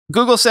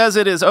Google says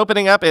it is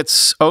opening up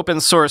its open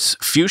source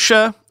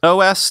Fuchsia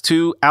OS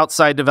to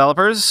outside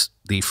developers,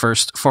 the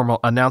first formal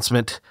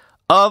announcement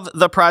of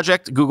the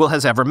project Google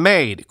has ever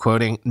made,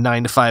 quoting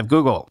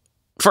 9to5Google.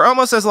 For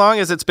almost as long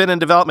as it's been in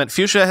development,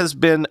 Fuchsia has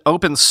been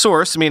open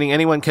source, meaning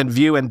anyone can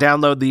view and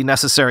download the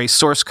necessary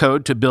source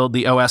code to build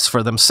the OS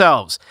for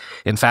themselves.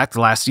 In fact,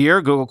 last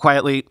year, Google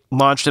quietly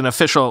launched an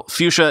official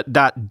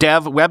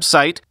fuchsia.dev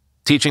website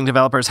teaching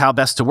developers how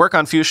best to work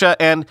on Fuchsia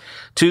and,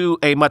 to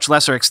a much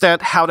lesser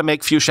extent, how to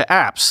make Fuchsia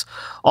apps.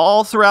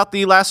 All throughout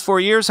the last 4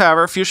 years,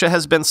 however, Fuchsia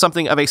has been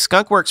something of a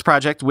skunkworks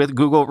project, with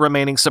Google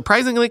remaining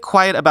surprisingly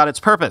quiet about its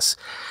purpose.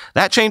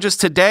 That changes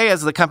today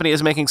as the company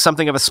is making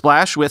something of a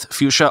splash with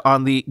Fuchsia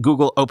on the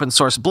Google open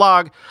source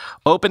blog,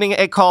 opening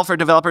a call for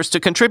developers to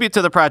contribute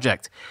to the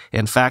project.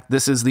 In fact,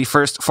 this is the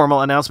first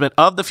formal announcement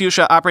of the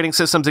Fuchsia operating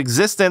system's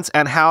existence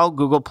and how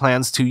Google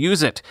plans to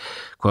use it.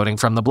 Quoting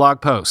from the blog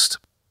post,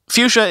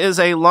 Fuchsia is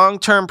a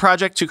long-term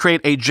project to create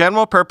a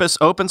general-purpose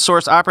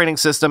open-source operating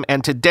system,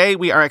 and today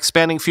we are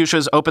expanding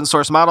Fuchsia's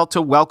open-source model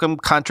to welcome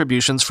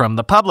contributions from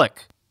the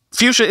public.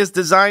 Fuchsia is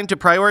designed to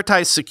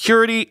prioritize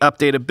security,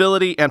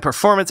 updatability, and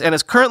performance, and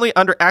is currently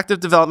under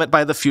active development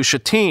by the Fuchsia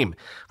team.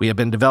 We have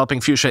been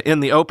developing Fuchsia in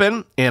the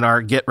open in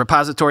our Git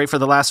repository for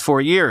the last 4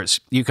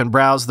 years. You can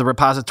browse the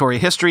repository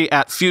history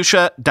at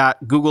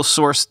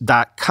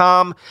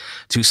fuchsia.googlesource.com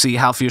to see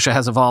how Fuchsia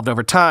has evolved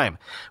over time.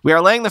 We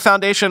are laying the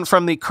foundation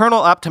from the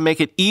kernel up to make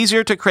it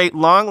easier to create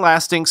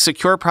long-lasting,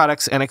 secure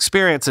products and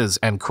experiences,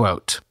 end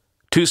quote.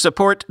 To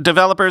support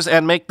developers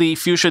and make the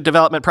Fuchsia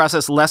development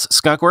process less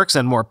skunkworks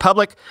and more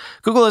public,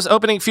 Google is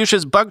opening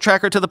Fuchsia's bug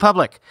tracker to the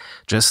public.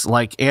 Just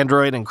like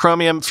Android and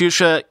Chromium,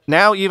 Fuchsia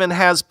now even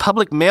has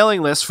public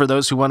mailing lists for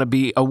those who want to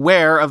be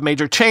aware of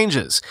major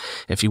changes.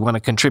 If you want to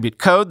contribute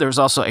code, there's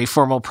also a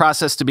formal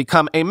process to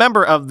become a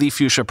member of the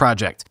Fuchsia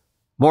project.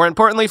 More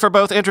importantly, for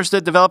both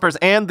interested developers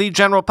and the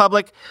general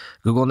public,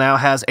 Google now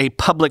has a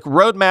public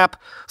roadmap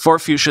for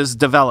Fuchsia's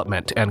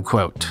development, end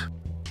quote.